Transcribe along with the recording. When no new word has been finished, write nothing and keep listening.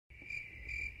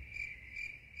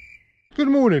Good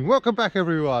morning, welcome back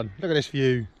everyone. Look at this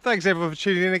view. Thanks everyone for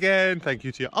tuning in again. Thank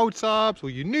you to your old subs,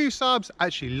 all you new subs,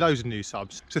 actually loads of new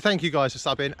subs. So thank you guys for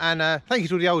subbing, and thank you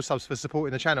to all the old subs for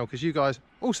supporting the channel, because you guys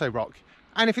also rock.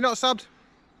 And if you're not subbed,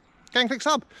 go and click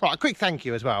sub. Right, a quick thank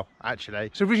you as well, actually.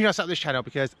 So originally I set up this channel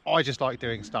because I just like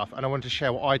doing stuff and I wanted to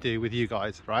share what I do with you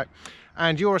guys, right?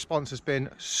 And your response has been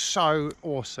so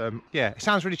awesome. Yeah, it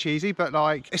sounds really cheesy, but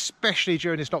like, especially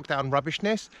during this lockdown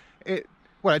rubbishness, it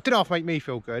did half make me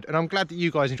feel good, and I'm glad that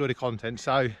you guys enjoy the content.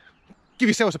 So give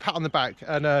yourselves a pat on the back,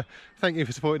 and thank you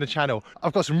for supporting the channel.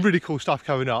 I've got some really cool stuff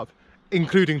coming up,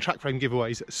 including track frame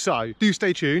giveaways, so do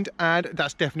stay tuned. And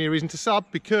that's definitely a reason to sub,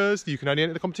 because you can only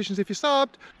enter the competitions if you're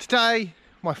subbed. Today,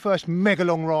 my first mega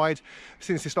long ride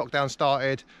since this lockdown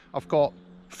started. I've got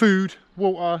food,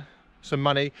 water, some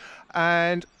money,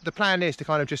 and the plan is to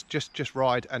kind of just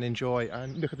ride and enjoy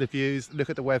and look at the views, look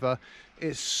at the weather.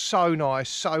 It's so nice,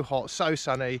 so hot, so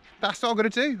sunny. That's what I'm going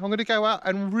to do. I'm going to go out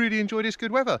and really enjoy this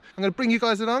good weather. I'm going to bring you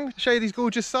guys along, show you these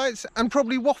gorgeous sights, and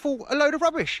probably waffle a load of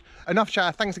rubbish. Enough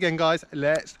chat. Thanks again, guys.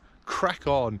 Let's crack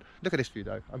on. Look at this view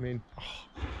though. I mean,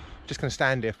 just going to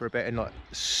stand here for a bit and like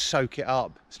soak it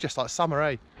up. It's just like summer,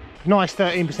 eh? Nice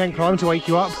 13% climb to wake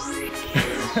you up.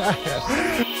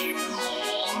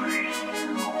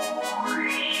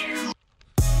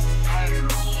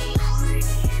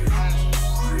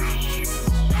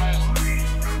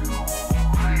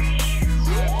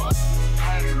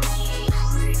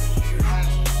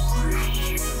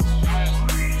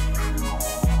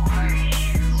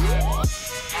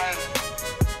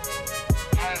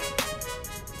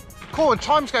 Cool, and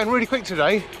time's going really quick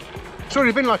today. It's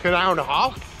already been like an hour and a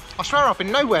half. I swear I've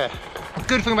been nowhere. The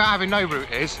good thing about having no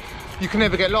route is you can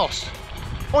never get lost.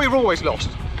 Or you're always lost.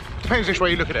 Depends which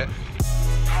way you look at it.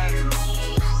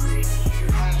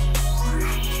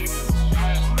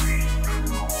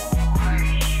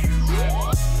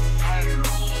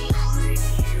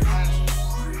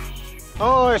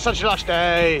 Oh, it's such a lush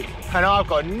day. And I've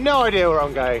got no idea where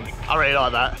I'm going. I really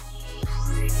like that.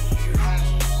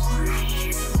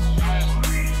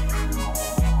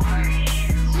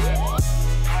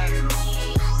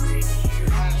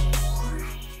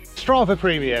 Strava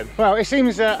Premium. Well, it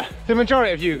seems that the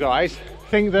majority of you guys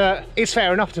think that it's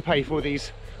fair enough to pay for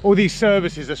all these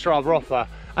services that Strava offer,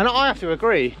 and I have to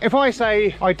agree. If I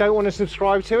say I don't want to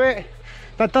subscribe to it,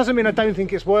 that doesn't mean I don't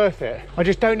think it's worth it. I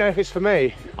just don't know if it's for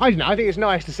me. I don't know, I think it's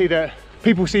nice to see that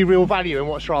people see real value in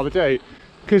what Strava do,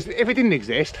 because if it didn't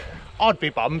exist, I'd be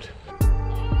bummed.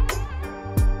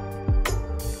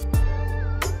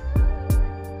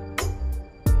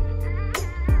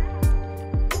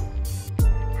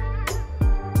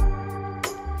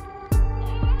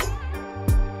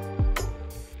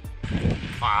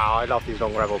 Wow, I love these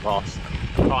long gravel paths.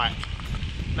 Right,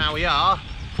 now we are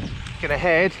gonna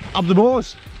head up the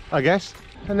moors, I guess,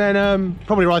 and then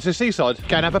probably ride to the seaside,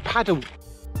 go and have a paddle.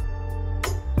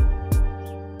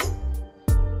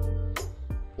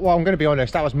 Well, I'm gonna be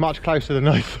honest, that was much closer than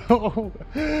I thought.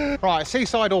 Right,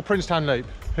 seaside or Princetown Loop,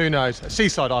 who knows?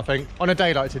 Seaside, I think, on a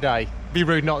day like today. Be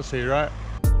rude not to, right?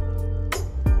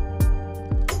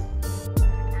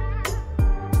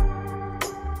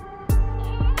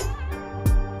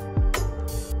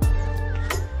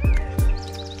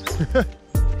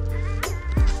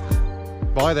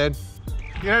 Bye then.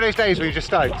 You know those days where you're just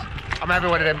stoked? I'm having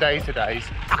one of them days today.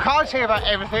 I can't say about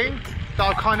everything that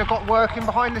I've kind of got working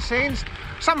behind the scenes.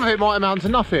 Some of it might amount to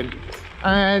nothing.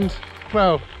 And,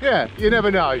 well, yeah, you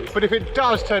never know. But if it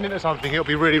does turn into something, it'll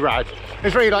be really rad.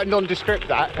 It's really like nondescript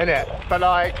that, isn't it? But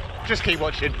like, just keep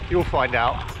watching, you'll find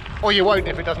out. Or you won't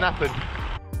if it doesn't happen.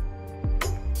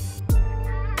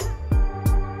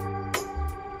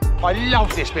 I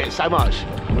love this bit so much.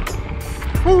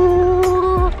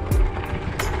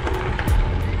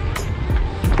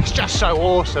 It's just so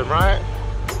awesome, right?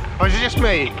 Or is it just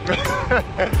me?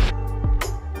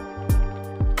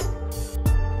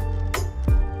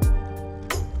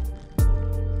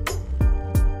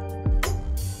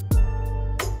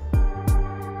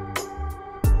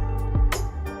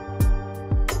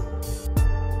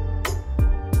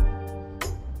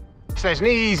 So there's an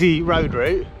easy road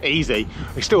route, easy,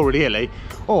 it's still really hilly,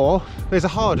 or there's a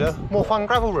harder, more fun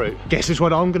gravel route. Guess which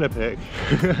one I'm gonna pick.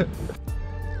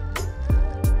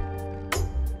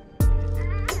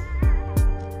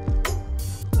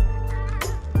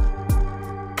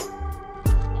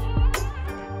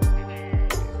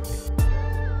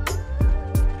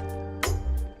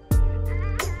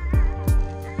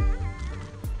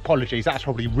 Apologies, that's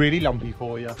probably really lumpy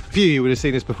for you. A few of you would have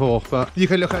seen this before, but you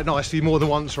can look at it nicely more than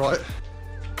once, right?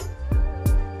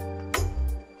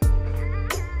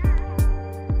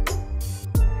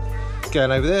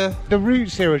 Going over there. The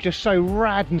routes here are just so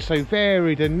rad and so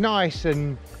varied and nice,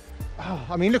 and oh,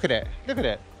 I mean, look at it. Look at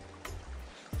it.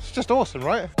 It's just awesome,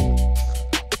 right?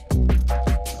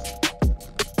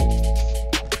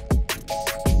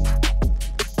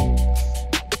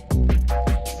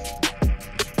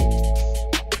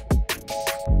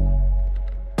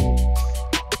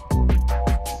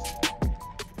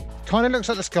 Kind of looks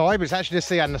like the sky, but it's actually the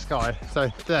sea and the sky. So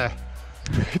there,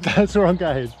 that's where I'm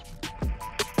going.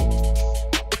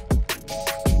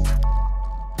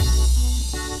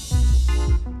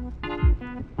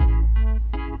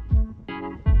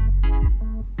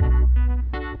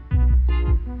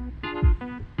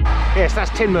 Yes,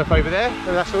 that's Tinmouth over there,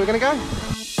 so that's where we're going to go.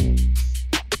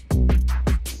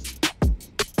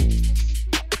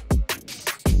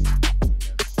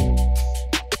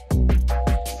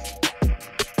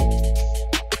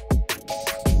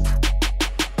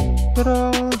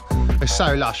 It's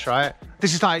so lush, right?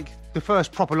 This is like the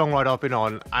first proper long ride I've been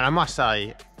on, and I must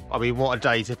say, I mean, what a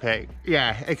day to pick.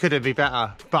 Yeah, it couldn't be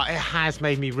better, but it has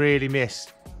made me really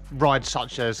miss rides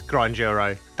such as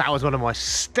Grinduro. That was one of my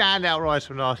standout rides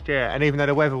from last year, and even though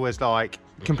the weather was like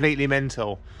completely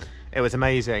mental, it was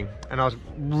amazing, and I was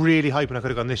really hoping I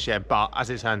could have gone this year, but as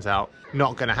it turns out,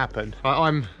 not going to happen.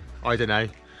 I don't know,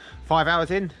 5 hours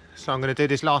in, so I'm going to do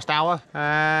this last hour,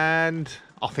 and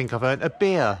I think I've earned a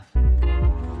beer.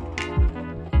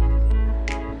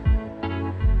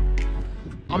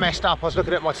 I messed up. I was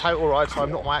looking at my total ride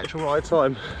time, not my actual ride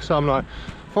time. So I'm like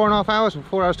 4.5 hours,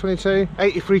 4 hours 22,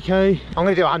 83k. I'm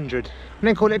gonna do 100 and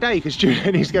then call it a day because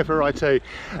Julia needs to go for a ride too.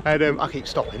 And I keep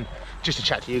stopping just to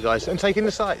chat to you guys and take in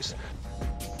the sights.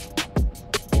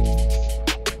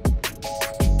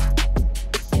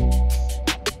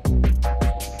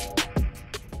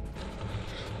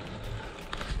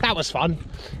 That was fun.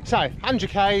 So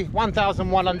 100k,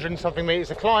 1,100 and something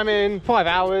meters of climbing, 5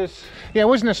 hours. Yeah, it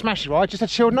wasn't a smashy ride, just a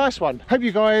chilled, nice one. Hope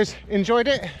you guys enjoyed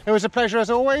it. It was a pleasure as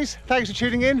always. Thanks for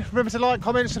tuning in. Remember to like,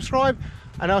 comment, subscribe,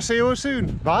 and I'll see you all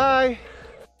soon. Bye.